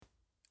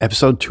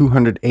Episode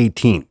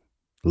 218.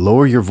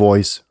 Lower your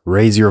voice,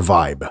 raise your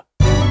vibe.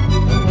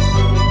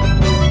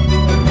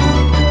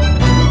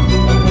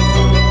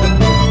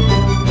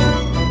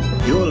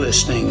 You're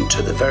listening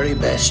to the very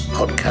best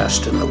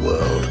podcast in the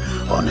world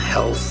on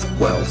health,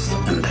 wealth,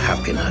 and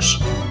happiness.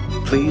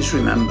 Please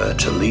remember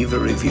to leave a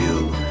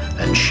review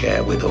and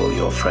share with all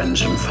your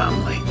friends and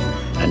family.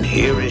 And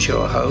here is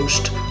your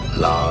host,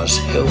 Lars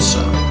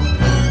Hilser.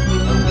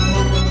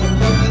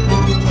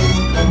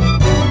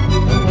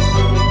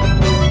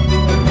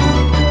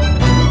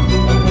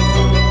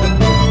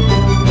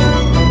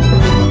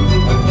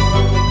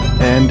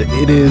 And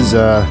it is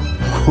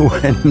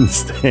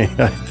Wednesday,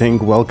 I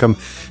think. Welcome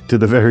to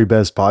the very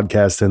best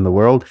podcast in the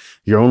world,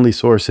 your only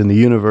source in the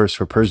universe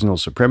for personal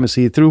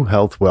supremacy through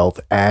health, wealth,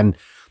 and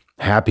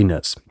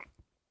happiness.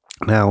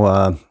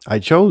 Now, I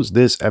chose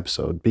this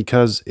episode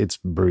because it's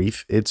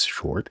brief, it's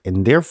short,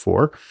 and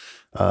therefore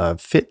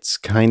fits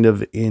kind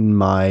of in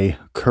my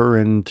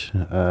current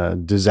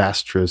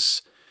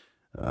disastrous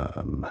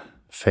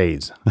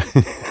phase.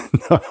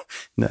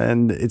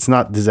 And it's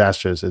not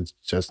disastrous, it's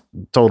just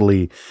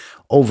totally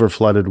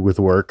overflooded with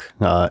work,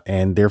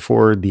 and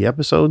therefore the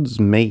episodes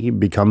may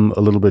become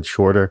a little bit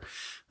shorter.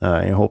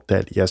 I hope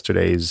that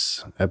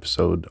yesterday's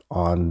episode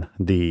on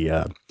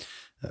the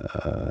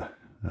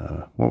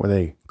what were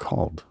they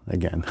called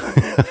again?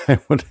 I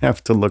would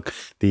have to look.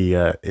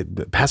 The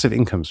passive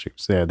income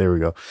streams. There we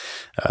go.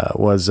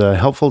 Was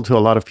helpful to a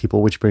lot of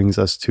people, which brings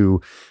us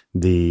to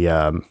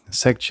the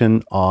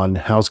section on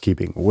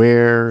housekeeping,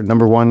 where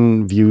number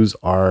one, views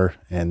are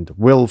and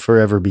will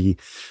forever be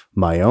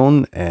my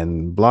own,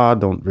 and blah,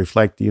 don't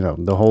reflect,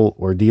 the whole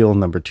ordeal.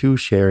 Number two,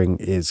 sharing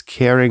is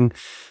caring.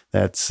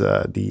 That's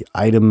the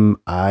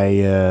item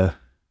I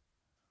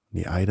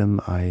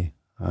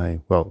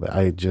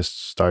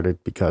just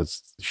started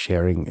because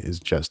sharing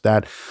is just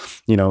that.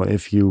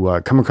 If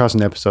you come across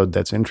an episode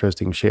that's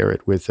interesting, share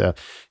it with,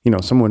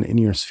 someone in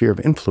your sphere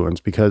of influence,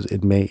 because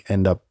it may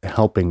end up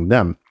helping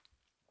them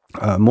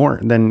more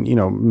than,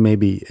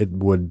 maybe it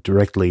would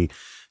directly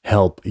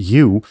help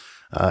you.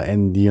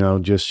 And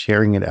just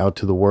sharing it out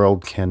to the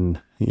world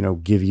can,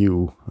 give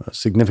you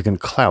significant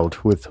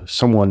clout with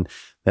someone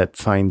that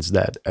finds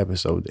that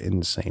episode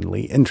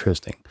insanely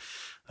interesting.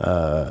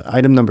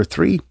 Item number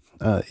three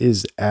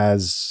is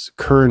as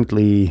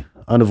currently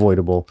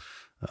unavoidable.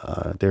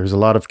 There's a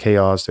lot of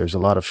chaos. There's a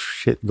lot of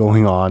shit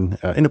going on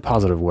in a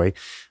positive way.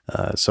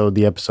 So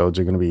the episodes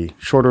are going to be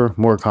shorter,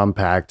 more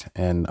compact,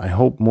 and I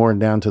hope more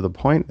down to the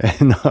point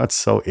and not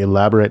so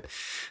elaborate.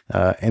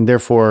 And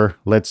therefore,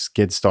 let's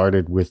get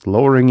started with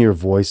lowering your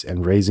voice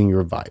and raising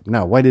your vibe.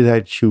 Now, why did I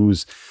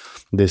choose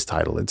this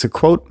title? It's a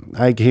quote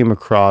I came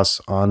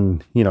across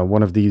on,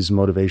 one of these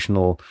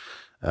motivational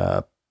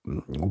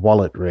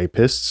wallet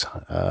rapists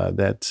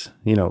that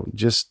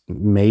just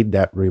made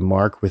that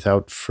remark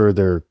without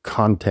further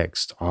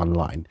context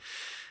online.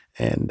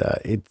 And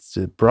it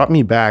brought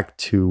me back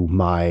to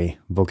my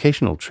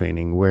vocational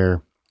training,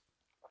 where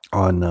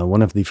on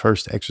one of the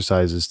first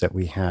exercises that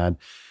we had,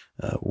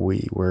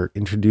 we were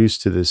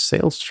introduced to this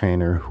sales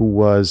trainer who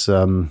was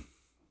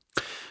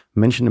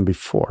mentioned him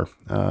before,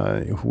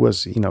 who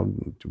was,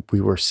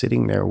 we were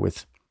sitting there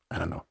with,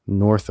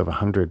 north of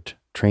 100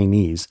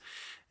 trainees.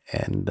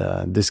 And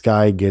this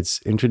guy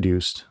gets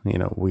introduced,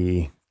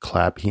 we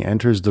clap, he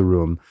enters the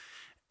room,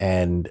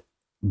 and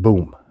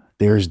boom,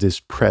 there's this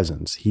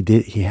presence.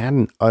 He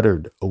hadn't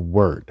uttered a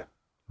word,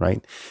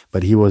 right?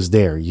 But he was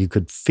there. You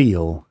could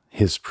feel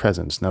his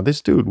presence. Now,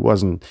 this dude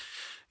wasn't,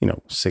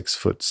 6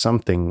 foot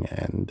something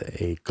and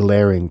a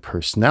glaring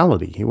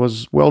personality. He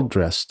was well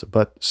dressed,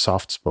 but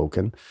soft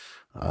spoken,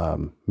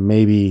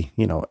 maybe,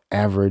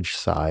 average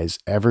size,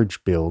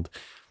 average build,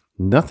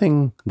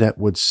 nothing that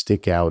would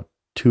stick out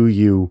to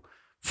you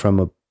from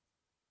a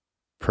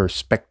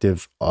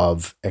perspective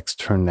of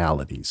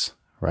externalities,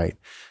 right?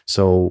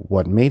 So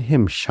what made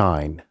him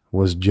shine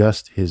was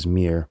just his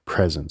mere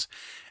presence.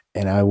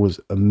 And I was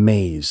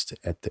amazed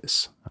at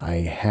this.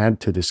 I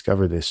had to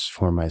discover this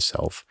for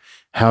myself,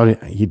 how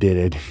he did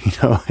it,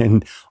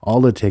 and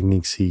all the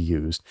techniques he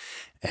used.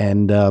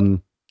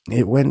 And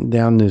it went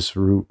down this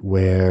route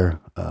where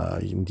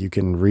you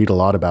can read a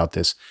lot about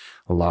this.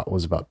 A lot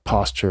was about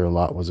posture. A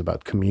lot was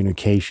about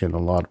communication. A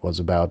lot was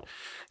about,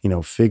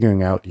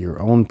 figuring out your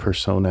own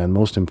persona, and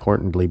most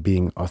importantly,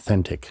 being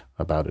authentic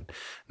about it.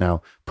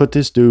 Now, put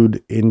this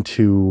dude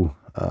into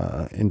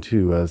a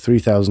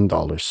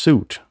 $3,000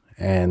 suit,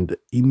 and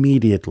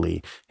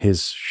immediately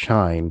his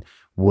shine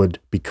would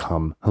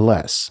become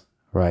less,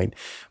 right?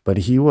 But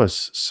he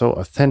was so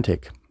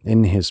authentic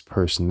in his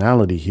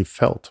personality. He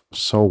felt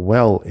so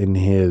well in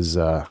his,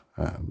 I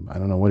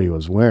don't know what he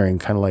was wearing,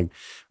 kind of like,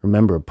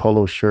 remember, a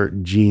polo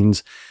shirt,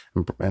 jeans,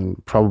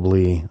 and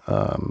probably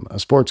a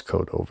sports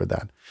coat over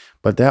that.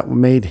 But that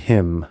made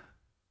him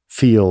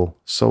feel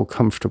so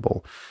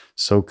comfortable,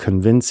 so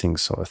convincing,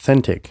 so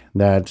authentic,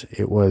 that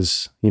it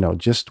was,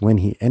 just when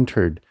he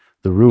entered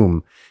the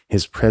room,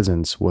 his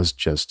presence was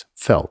just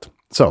felt.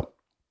 So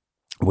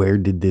where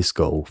did this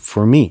go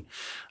for me?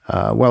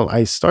 Well,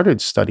 I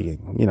started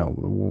studying,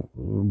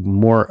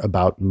 more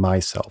about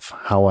myself,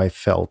 how I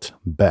felt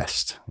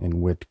best,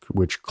 and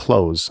which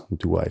clothes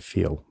do I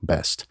feel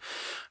best?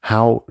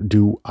 How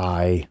do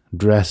I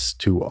dress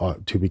to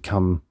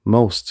become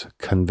most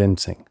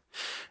convincing?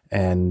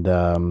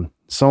 And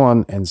so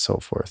on and so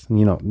forth.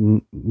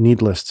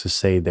 Needless to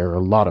say, there are a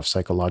lot of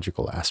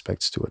psychological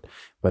aspects to it,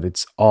 but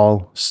it's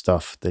all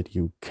stuff that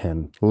you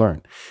can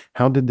learn.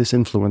 How did this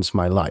influence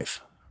my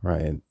life?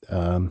 Right?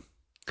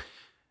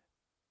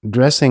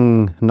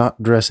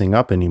 Not dressing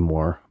up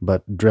anymore,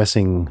 but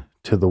dressing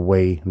to the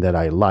way that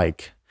I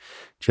like,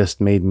 just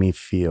made me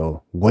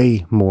feel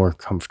way more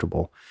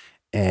comfortable.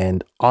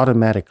 And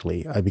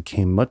automatically, I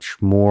became much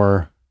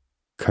more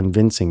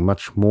convincing,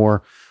 much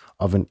more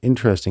of an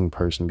interesting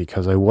person,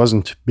 because I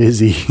wasn't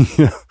busy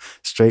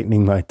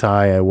straightening my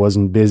tie. I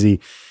wasn't busy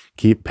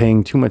keep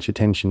paying too much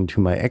attention to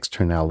my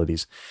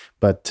externalities,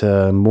 but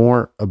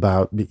more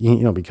about,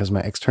 because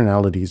my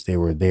externalities, they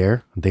were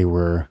there. They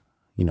were,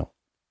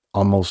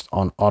 almost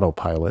on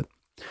autopilot,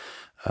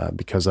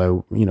 because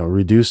I,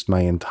 reduced my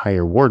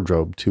entire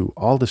wardrobe to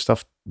all the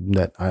stuff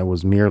that I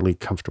was merely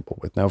comfortable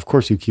with. Now, of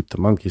course, you keep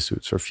the monkey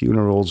suits for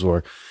funerals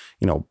or,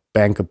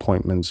 bank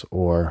appointments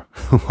or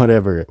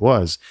whatever it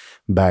was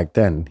back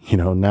then.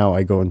 Now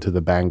I go into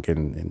the bank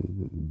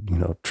in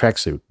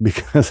tracksuit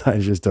because I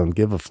just don't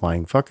give a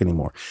flying fuck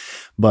anymore.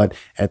 But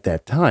at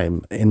that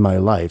time in my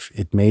life,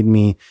 it made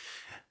me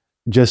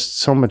just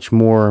so much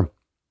more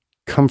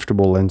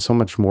comfortable and so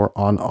much more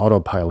on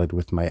autopilot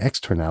with my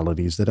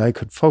externalities that I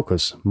could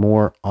focus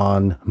more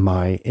on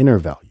my inner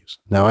values.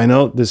 Now, I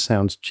know this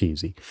sounds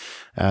cheesy,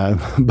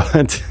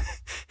 but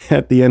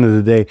at the end of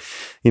the day,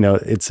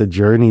 it's a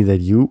journey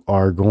that you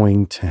are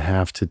going to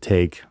have to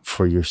take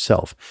for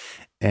yourself.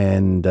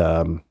 And,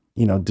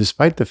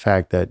 despite the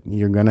fact that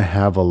you're going to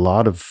have a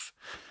lot of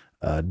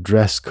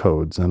dress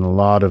codes and a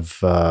lot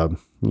of,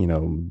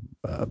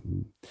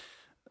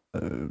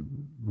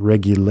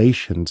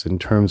 regulations in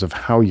terms of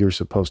how you're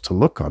supposed to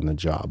look on the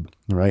job,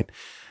 right?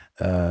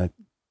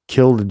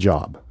 Kill the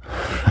job,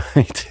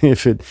 right?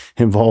 If it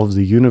involves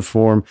a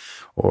uniform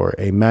or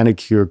a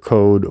manicure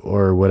code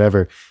or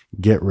whatever,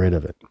 get rid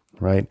of it,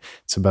 right?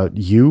 It's about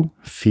you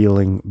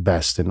feeling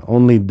best. And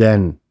only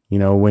then,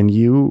 when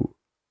you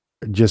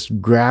just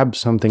grab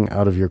something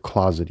out of your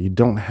closet, you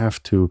don't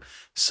have to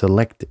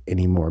select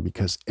anymore,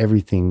 because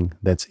everything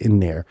that's in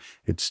there,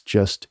 it's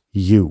just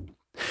you.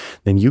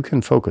 Then you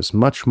can focus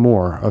much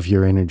more of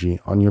your energy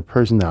on your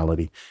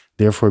personality,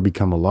 therefore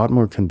become a lot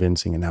more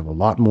convincing and have a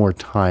lot more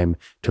time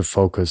to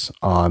focus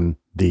on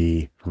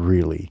the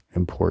really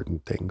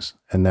important things.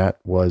 And that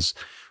was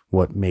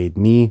what made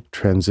me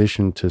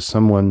transition to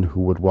someone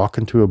who would walk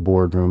into a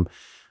boardroom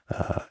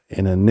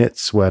in a knit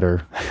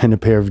sweater and a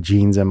pair of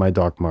jeans and my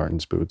Doc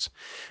Martens boots.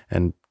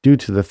 And due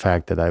to the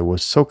fact that I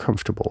was so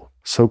comfortable,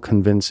 so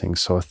convincing,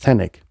 so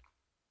authentic,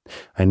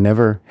 I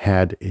never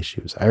had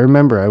issues. I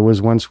remember I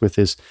was once with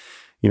this,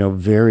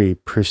 very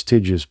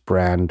prestigious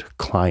brand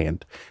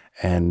client,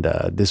 and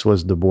this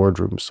was the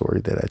boardroom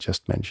story that I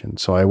just mentioned.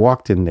 So I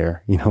walked in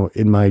there,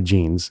 in my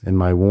jeans, in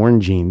my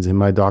worn jeans, in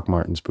my Doc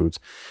Martens boots,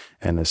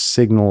 and a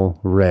signal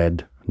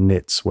red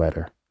knit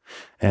sweater.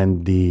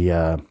 And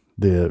the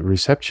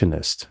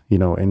receptionist,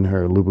 in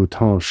her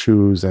Louboutin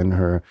shoes and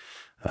her,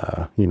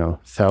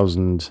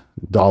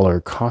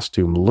 $1,000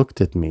 costume,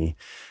 looked at me,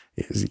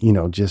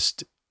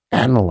 just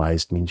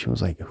analyzed me, and she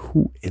was like,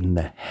 who in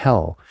the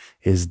hell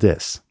is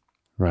this,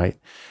 right?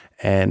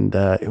 And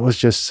it was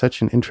just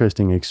such an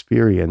interesting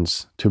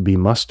experience to be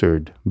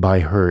mustered by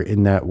her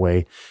in that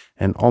way,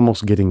 and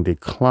almost getting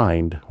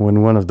declined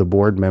when one of the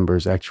board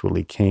members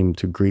actually came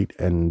to greet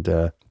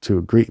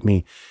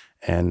me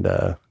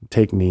and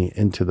take me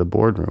into the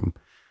boardroom.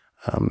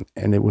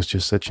 And it was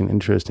just such an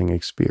interesting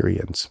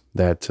experience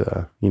that,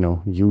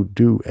 you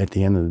do at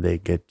the end of the day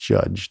get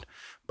judged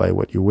by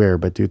what you wear.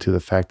 But due to the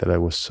fact that I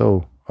was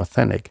so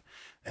authentic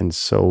and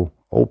so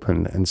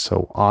open and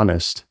so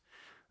honest,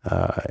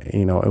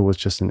 it was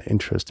just an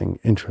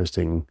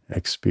interesting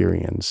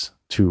experience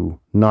to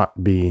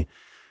not be,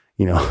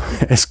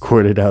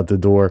 escorted out the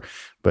door,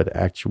 but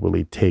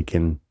actually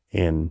taken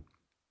in.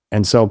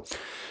 And so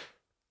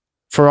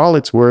for all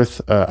it's worth,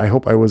 I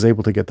hope I was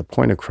able to get the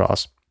point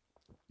across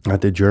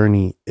that the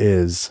journey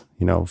is,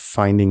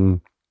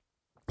 finding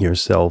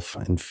yourself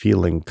and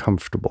feeling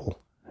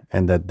comfortable,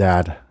 and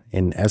that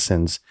in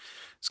essence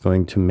is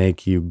going to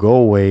make you go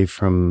away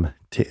from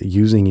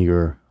using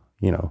your,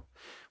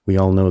 we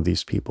all know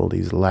these people,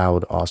 these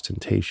loud,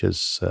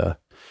 ostentatious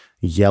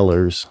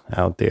yellers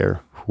out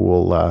there who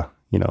will,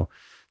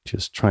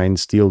 just try and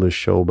steal the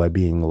show by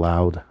being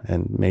loud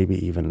and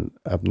maybe even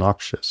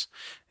obnoxious.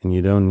 And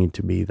you don't need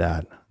to be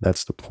that.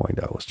 That's the point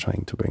I was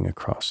trying to bring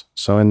across.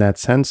 So in that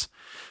sense,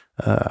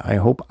 I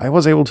hope I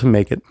was able to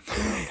make it.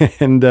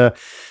 And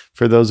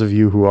for those of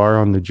you who are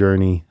on the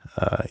journey,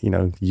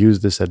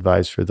 use this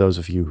advice. For those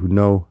of you who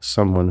know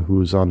someone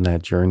who's on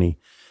that journey,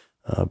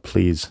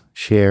 please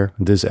share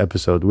this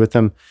episode with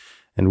them.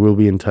 And we'll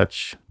be in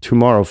touch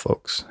tomorrow,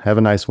 folks. Have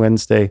a nice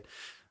Wednesday.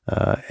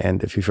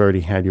 And if you've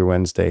already had your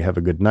Wednesday, have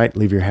a good night.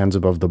 Leave your hands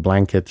above the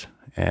blanket,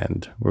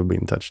 and we'll be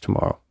in touch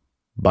tomorrow.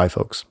 Bye,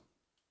 folks.